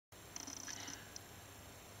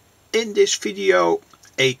In this video,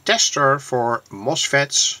 a tester for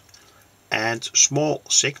MOSFETs and small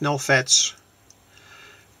signal FETs.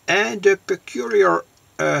 And the peculiar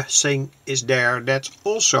thing is there that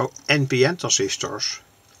also NPN transistors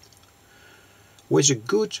with a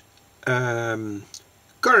good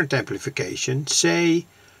current amplification, say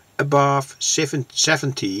above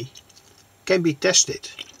 770, can be tested.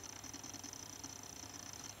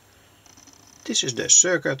 This is the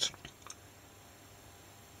circuit.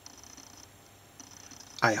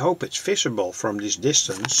 I hope it's visible from this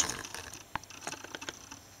distance.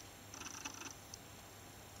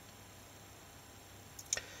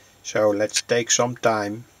 So let's take some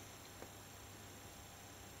time.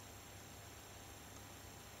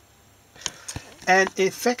 And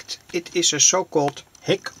in fact it is a so-called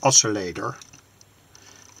hick oscillator.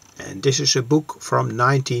 And this is a book from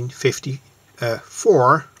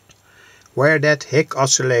 1954 where that hick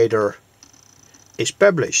oscillator is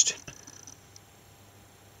published.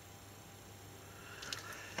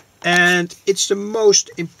 And it's the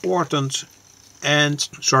most important, and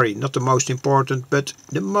sorry, not the most important, but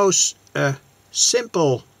the most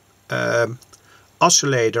simple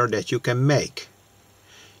oscillator that you can make.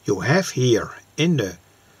 You have here in the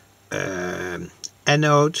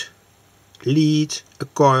anode lead a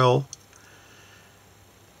coil,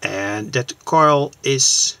 and that coil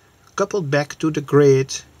is coupled back to the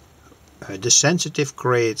grid, the sensitive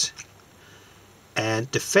grid, and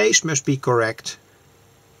the phase must be correct.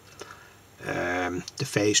 The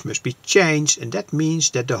phase must be changed, and that means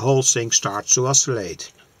that the whole thing starts to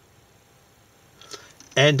oscillate.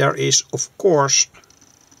 And there is, of course,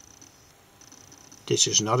 this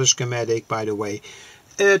is not a schematic by the way,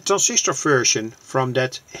 a transistor version from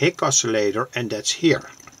that hick oscillator, and that's here.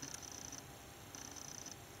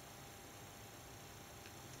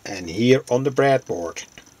 And here on the breadboard.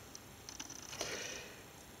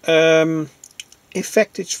 In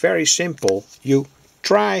fact, it's very simple. You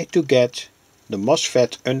try to get the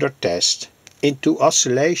MOSFET under test into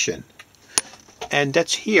oscillation, and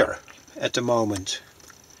that's here at the moment.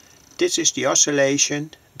 This is the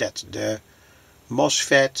oscillation that the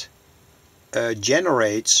MOSFET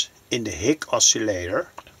generates in the hick oscillator,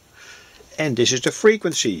 and this is the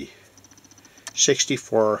frequency,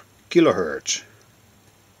 64 kilohertz.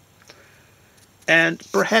 And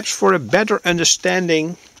perhaps for a better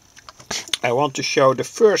understanding, I want to show the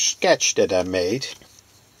first sketch that I made.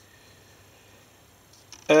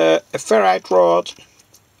 A ferrite rod,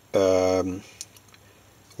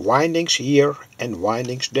 windings here and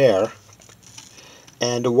windings there,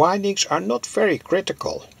 and the windings are not very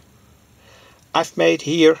critical. I've made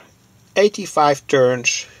here 85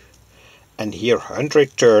 turns and here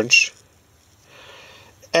 100 turns,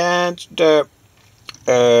 and the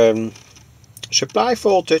supply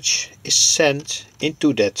voltage is sent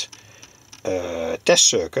into that test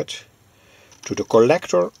circuit to the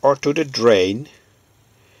collector or to the drain,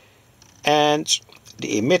 and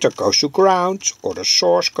the emitter goes to ground or the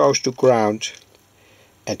source goes to ground,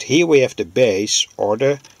 and here we have the base or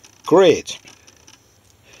the grid.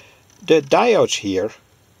 The diodes here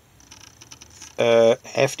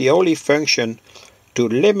have the only function to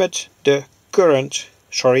limit the current,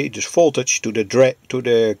 the voltage to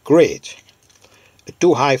the grid. A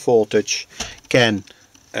too high voltage can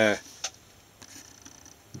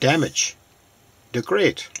damage the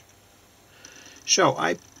grid. So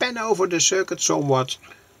I pan over the circuit somewhat,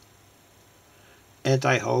 and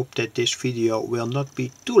I hope that this video will not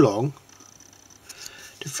be too long.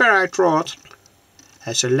 The ferrite rod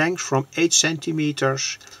has a length from 8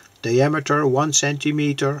 centimeters, diameter 1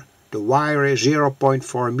 centimeter, the wire is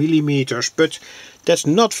 0.4 millimeters, but that's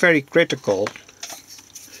not very critical.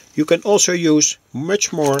 You can also use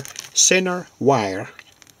much more thinner wire.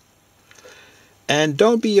 And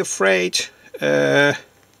don't be afraid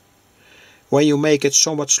when you make it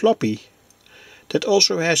somewhat sloppy. That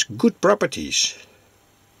also has good properties,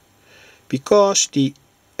 because the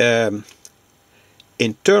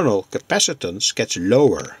internal capacitance gets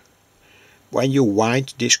lower when you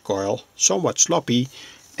wind this coil somewhat sloppy.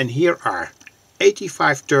 And here are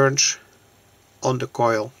 85 turns on the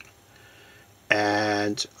coil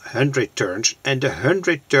and 100 turns, and the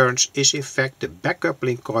 100 turns is in fact the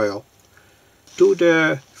backcoupling coil to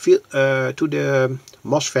the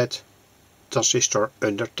MOSFET transistor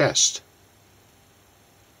under test.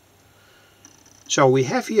 So we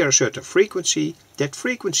have here a certain frequency. That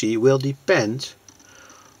frequency will depend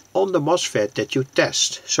on the MOSFET that you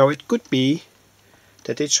test. So it could be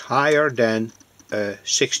that it's higher than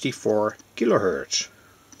 64 kilohertz.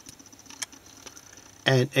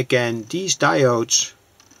 And again, these diodes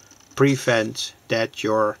prevent that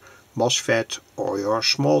your MOSFET or your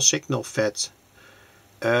small signal FET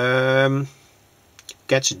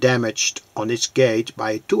gets damaged on its gate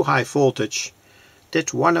by too high voltage.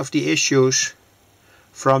 That's one of the issues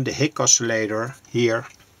from the hick oscillator here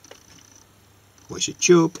with a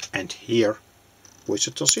tube and here with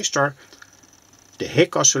a transistor. The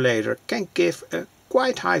hick oscillator can give a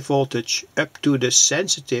quite high voltage up to the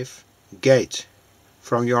sensitive gate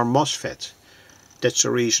from your MOSFET. That's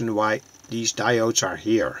the reason why these diodes are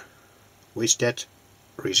here with that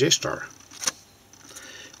resistor.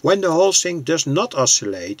 When the whole thing does not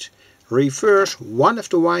oscillate, reverse one of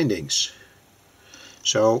the windings.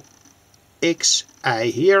 So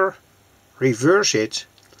XI here, reverse it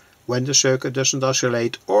when the circuit doesn't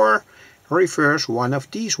oscillate, or reverse one of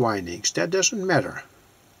these windings, that doesn't matter.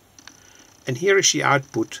 And here is the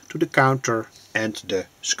output to the counter and the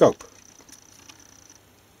scope.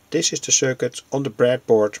 This is the circuit on the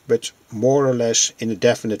breadboard, but more or less in a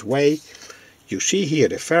definite way. You see here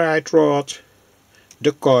the ferrite rod,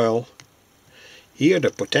 the coil, here the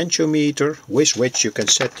potentiometer with which you can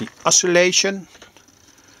set the oscillation.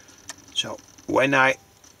 So when I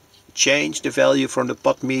change the value from the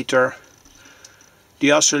pot meter,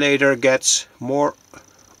 the oscillator gets more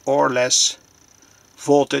or less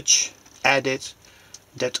voltage added.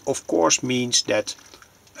 That of course means that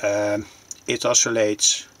it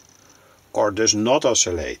oscillates or does not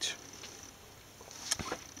oscillate.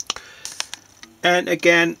 And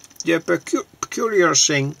again, the peculiar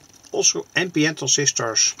thing, also NPN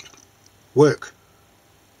transistors work.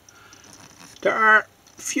 There are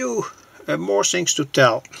few more things to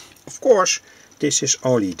tell. Of course, this is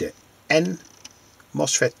only the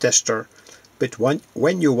N-MOSFET tester, but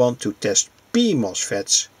when you want to test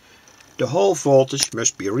P-MOSFETs, the whole voltage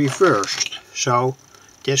must be reversed. So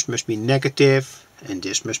this must be negative and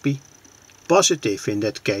this must be positive in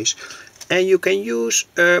that case. And you can use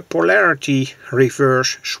a polarity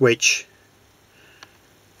reverse switch.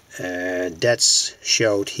 That's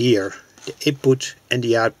showed here, the input and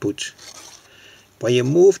the output. When you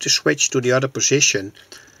move the switch to the other position,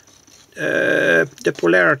 the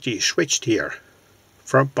polarity is switched here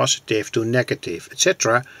from positive to negative,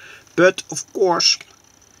 etc. But of course,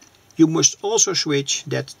 you must also switch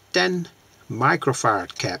that 10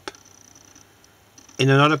 microfarad cap in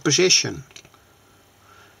another position.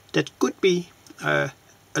 That could be a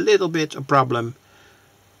little bit a problem.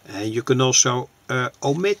 You can also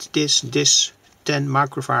omit this 10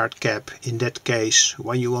 microfarad cap in that case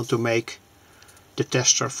when you want to make the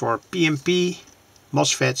tester for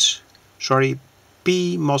P-MOSFETs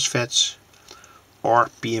or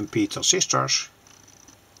PNP transistors.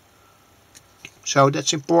 So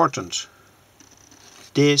that's important.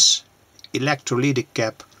 This electrolytic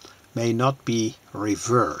cap may not be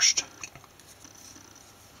reversed.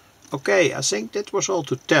 Okay, I think that was all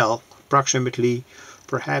to tell, approximately.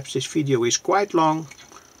 Perhaps this video is quite long.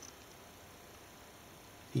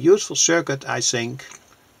 Useful circuit, I think.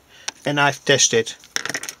 And I've tested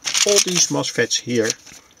all these MOSFETs here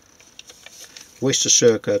with the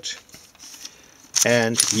circuit.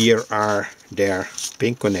 And here are their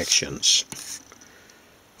pin connections.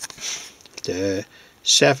 The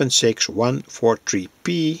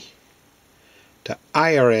 76143P, the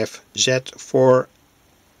IRF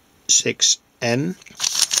Z46N,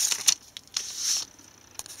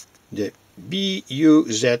 the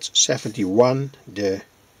BUZ71, the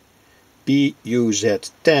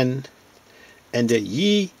BUZ10, and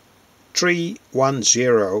the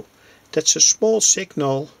J310. That's a small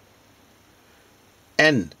signal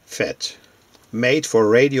N-FET made for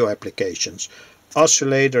radio applications,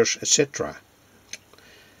 oscillators, etc.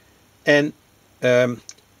 And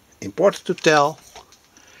important to tell,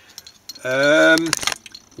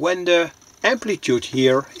 when the amplitude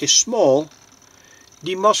here is small,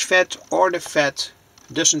 the MOSFET or the FET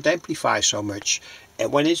doesn't amplify so much.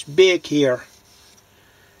 And when it's big here,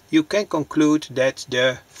 you can conclude that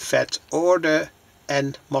the FET or the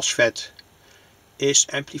N-MOSFET is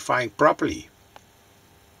amplifying properly.